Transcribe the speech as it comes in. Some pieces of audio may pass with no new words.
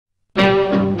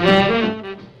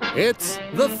It's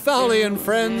the Fowlie and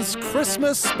Friends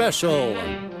Christmas Special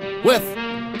with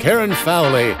Karen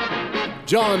Fowlie,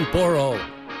 John Borrell.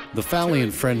 The Fowlie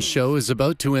and Friends Show is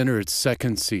about to enter its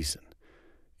second season.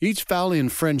 Each Fowlie and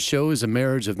Friends show is a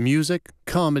marriage of music,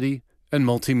 comedy, and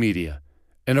multimedia.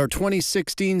 And our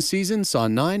 2016 season saw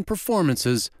 9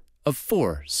 performances of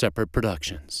 4 separate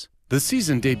productions. The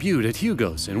season debuted at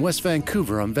Hugo's in West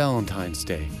Vancouver on Valentine's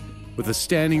Day with a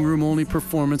standing room only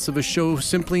performance of a show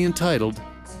simply entitled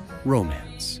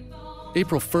Romance.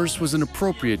 April 1st was an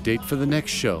appropriate date for the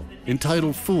next show,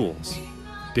 entitled Fools,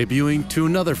 debuting to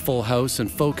another full house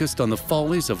and focused on the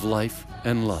follies of life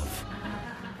and love.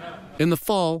 In the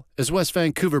fall, as West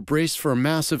Vancouver braced for a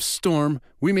massive storm,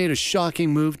 we made a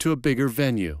shocking move to a bigger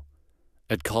venue,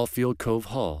 at Caulfield Cove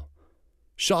Hall.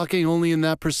 Shocking only in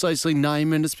that precisely 9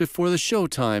 minutes before the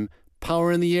showtime,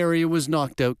 power in the area was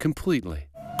knocked out completely.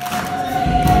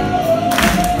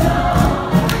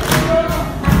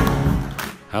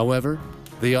 However,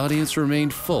 the audience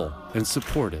remained full and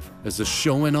supportive as the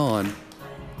show went on,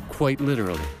 quite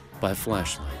literally, by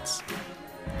flashlights.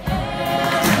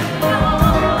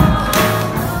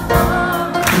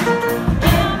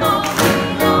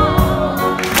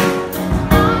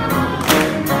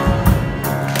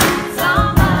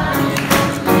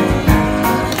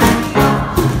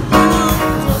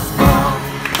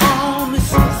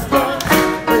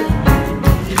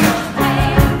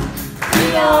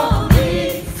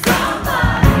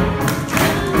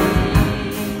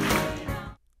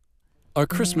 Our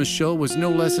Christmas show was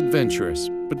no less adventurous,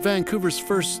 but Vancouver's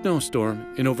first snowstorm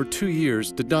in over 2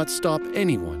 years did not stop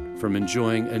anyone from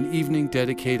enjoying an evening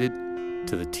dedicated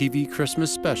to the TV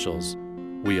Christmas specials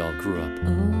we all grew up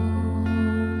on.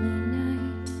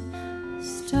 The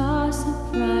stars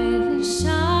are brightly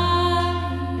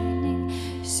shining.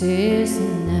 This is the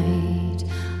night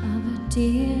of our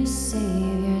dear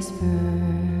Savior's birth.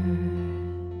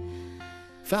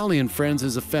 Fowlie and Friends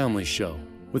is a family show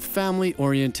with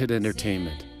family-oriented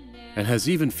entertainment, and has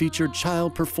even featured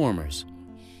child performers,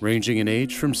 ranging in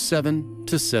age from 7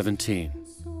 to 17.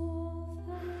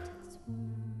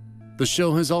 The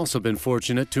show has also been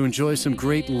fortunate to enjoy some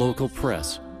great local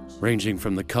press, ranging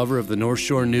from the cover of the North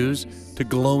Shore News to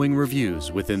glowing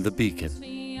reviews within the Beacon.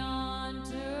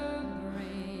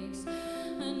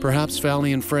 Perhaps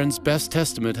Fowlie and Friends' best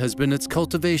testament has been its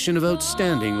cultivation of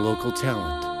outstanding local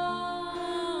talent.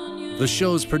 The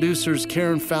show's producers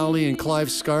Karen Fowlie and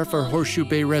Clive Scarf are Horseshoe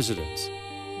Bay residents,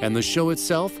 and the show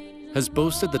itself has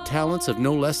boasted the talents of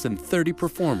no less than 30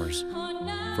 performers,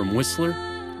 from Whistler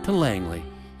to Langley,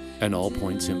 and all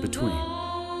points in between.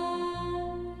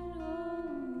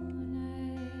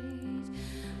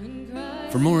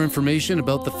 For more information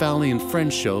about the Fowlie and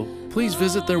Friends Show, please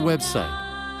visit their website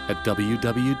at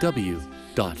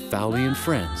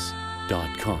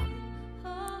www.fowlieandfriends.com.